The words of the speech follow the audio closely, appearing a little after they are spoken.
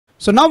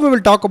So now we will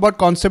talk about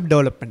concept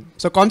development.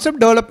 So concept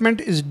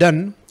development is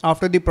done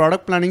after the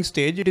product planning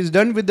stage. It is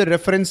done with the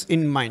reference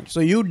in mind.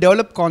 So you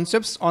develop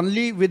concepts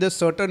only with a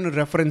certain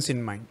reference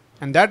in mind.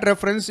 And that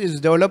reference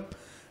is developed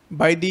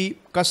by the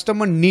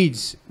customer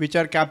needs, which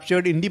are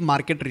captured in the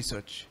market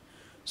research.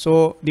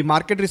 So the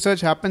market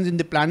research happens in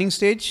the planning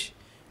stage,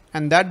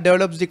 and that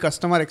develops the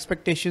customer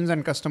expectations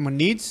and customer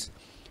needs.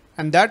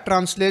 And that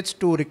translates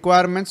to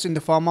requirements in the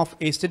form of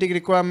aesthetic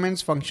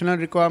requirements, functional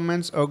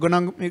requirements,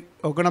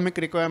 ergonomic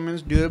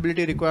requirements,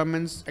 durability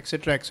requirements,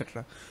 etc.,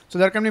 etc. So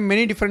there can be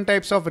many different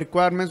types of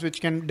requirements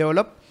which can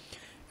develop.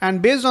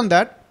 And based on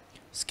that,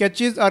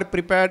 sketches are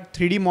prepared,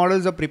 3D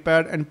models are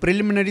prepared, and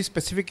preliminary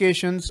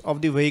specifications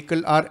of the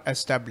vehicle are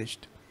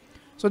established.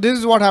 So this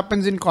is what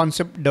happens in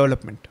concept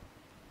development.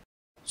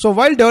 So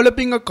while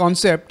developing a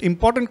concept,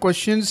 important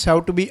questions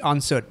have to be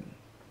answered.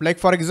 Like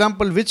for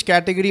example, which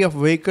category of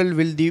vehicle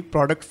will the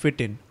product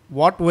fit in?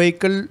 What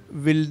vehicle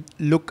will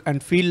look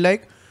and feel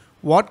like?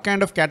 What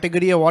kind of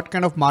category or what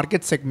kind of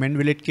market segment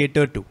will it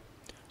cater to?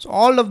 So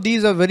all of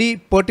these are very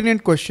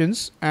pertinent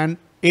questions and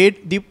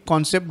aid the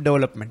concept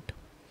development.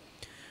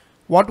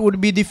 What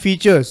would be the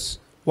features?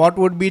 What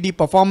would be the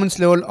performance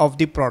level of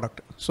the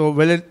product? So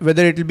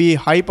whether it will be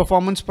high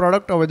performance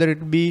product or whether it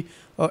will be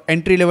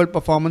entry level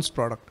performance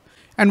product.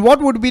 And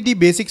what would be the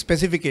basic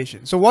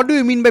specifications? So what do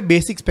you mean by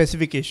basic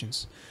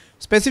specifications?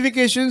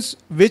 Specifications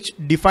which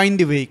define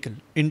the vehicle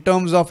in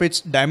terms of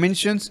its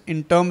dimensions,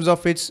 in terms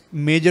of its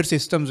major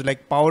systems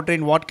like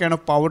powertrain, what kind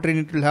of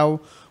powertrain it will have,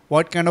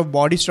 what kind of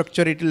body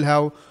structure it will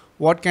have,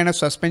 what kind of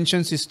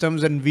suspension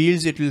systems and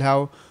wheels it will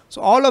have.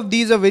 So all of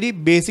these are very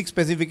basic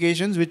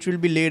specifications which will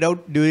be laid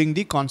out during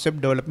the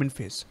concept development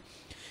phase.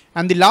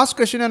 And the last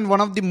question and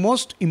one of the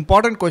most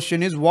important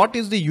question is, what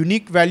is the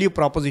unique value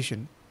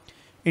proposition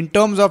in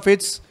terms of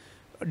its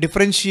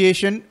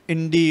differentiation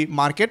in the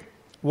market?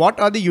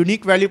 What are the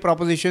unique value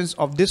propositions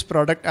of this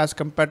product as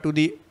compared to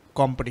the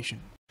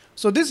competition?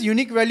 So this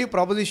unique value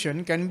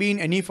proposition can be in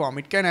any form.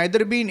 It can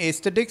either be in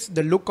aesthetics,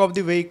 the look of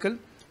the vehicle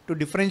to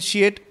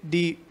differentiate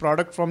the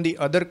product from the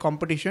other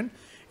competition.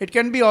 It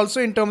can be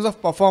also in terms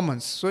of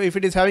performance. So if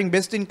it is having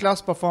best in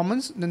class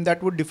performance, then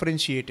that would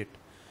differentiate it.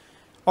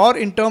 Or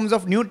in terms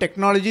of new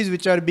technologies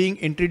which are being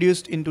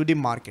introduced into the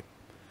market.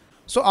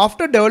 So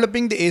after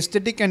developing the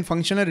aesthetic and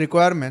functional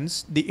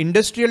requirements, the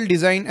industrial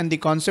design and the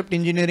concept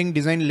engineering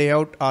design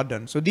layout are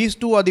done. So these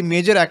two are the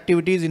major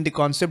activities in the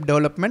concept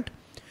development.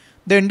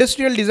 The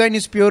industrial design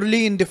is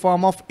purely in the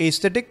form of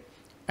aesthetic,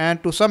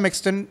 and to some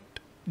extent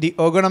the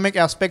ergonomic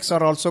aspects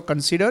are also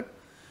considered.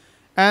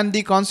 And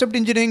the concept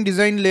engineering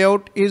design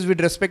layout is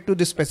with respect to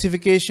the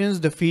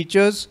specifications, the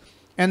features,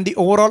 and the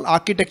overall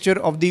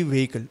architecture of the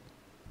vehicle.